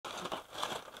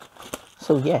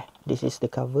So yeah, this is the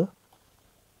cover.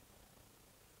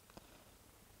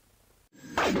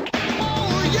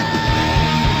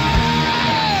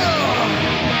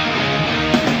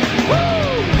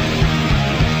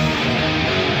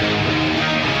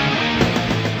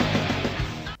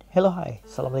 Hello, hi,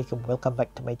 Assalamualaikum, welcome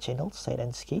back to my channel, Side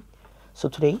and Skate.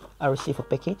 So today I received a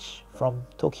package from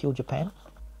Tokyo, Japan.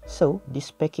 So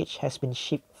this package has been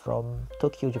shipped from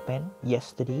Tokyo, Japan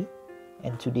yesterday,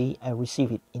 and today I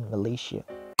received it in Malaysia.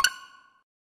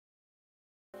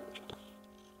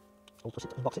 Open it,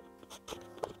 unbox it.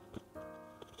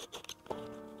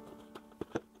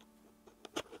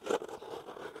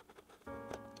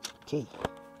 Okay,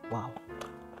 wow.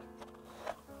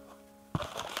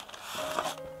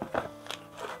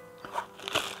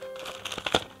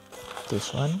 This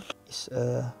one is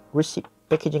a receipt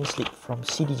packaging slip from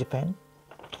CD Japan.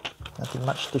 Nothing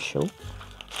much to show.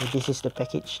 So this is the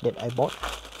package that I bought.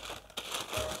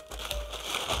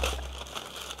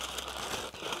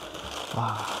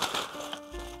 Wow.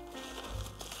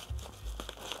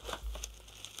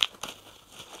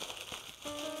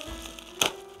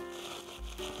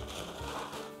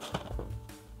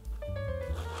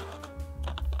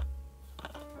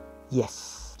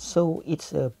 Yes. So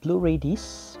it's a Blu-ray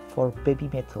disc for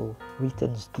BABYMETAL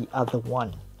returns the other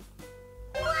one.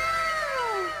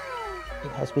 It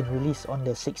has been released on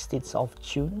the 16th of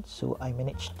June, so I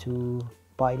managed to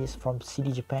buy this from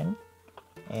CD Japan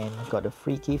and got a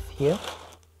free gift here,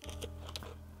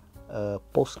 a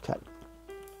postcard.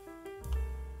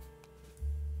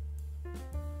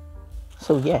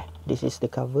 So yeah, this is the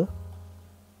cover.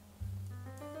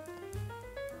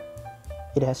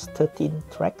 It has 13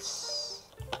 tracks,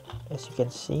 as you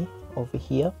can see over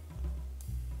here.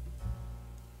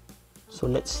 So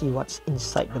let's see what's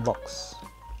inside the box.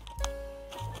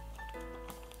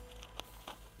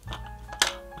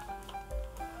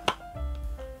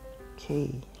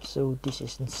 Okay, so this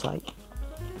is inside.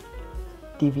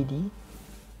 DVD.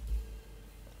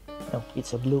 No,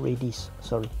 it's a Blu-ray disc,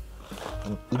 sorry.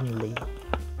 An inlay.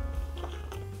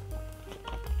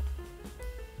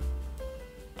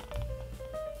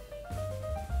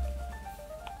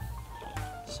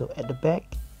 So at the back,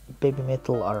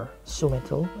 BABYMETAL are so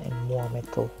metal and more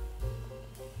metal.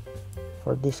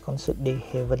 For this concert, they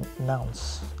haven't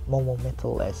announced Momo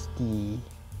Metal as the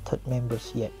third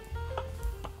members yet.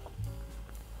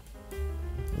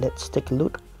 Let's take a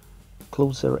look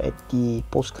closer at the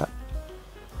postcard.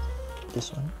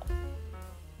 This one.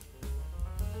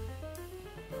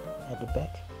 At the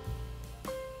back.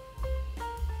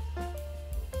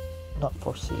 Not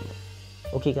for sale.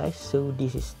 Okay guys, so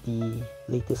this is the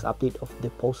latest update of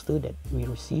the poster that we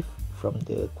received from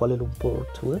the Kuala Lumpur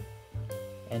tour,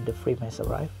 and the frame has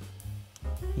arrived.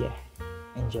 Yeah,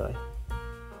 enjoy.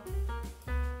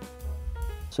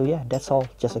 So yeah, that's all.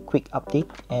 Just a quick update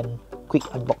and quick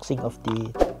unboxing of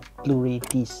the Blu-ray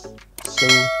disc. So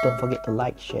don't forget to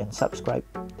like, share and subscribe.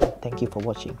 Thank you for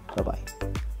watching. Bye bye.